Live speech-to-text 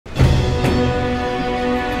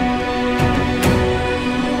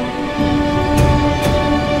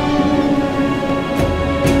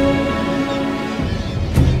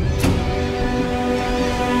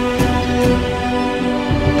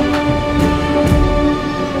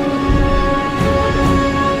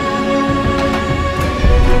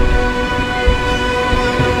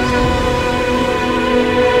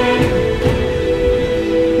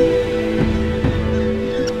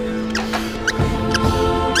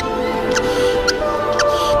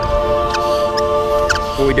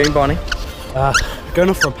we doing, Barney? Going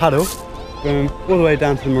off for a paddle, going all the way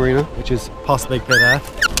down to the marina, which is past the big pier there.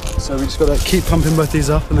 So we just got to keep pumping both these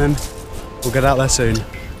up and then we'll get out there soon.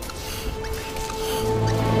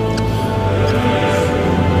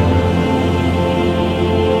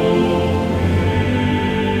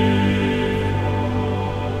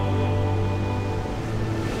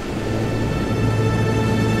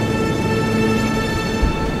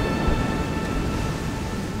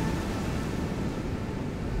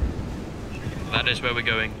 That is where we're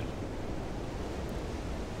going.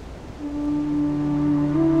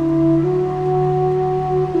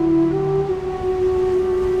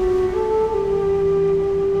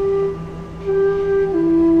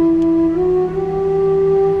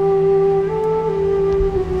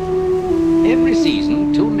 Every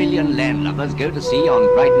season, 2 million landlubbers go to sea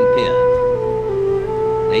on Brighton Pier.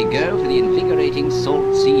 They go for the invigorating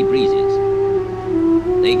salt sea breezes.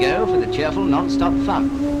 They go for the cheerful non-stop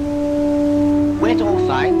fun. Wet or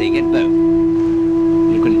fine, they get both.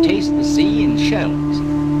 You can taste the sea in shells,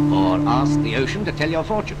 or ask the ocean to tell your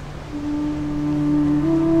fortune.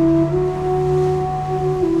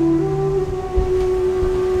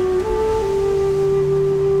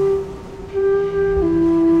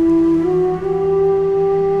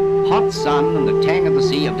 Hot sun and the tang of the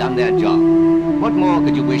sea have done their job. What more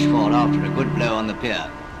could you wish for after a good blow on the pier?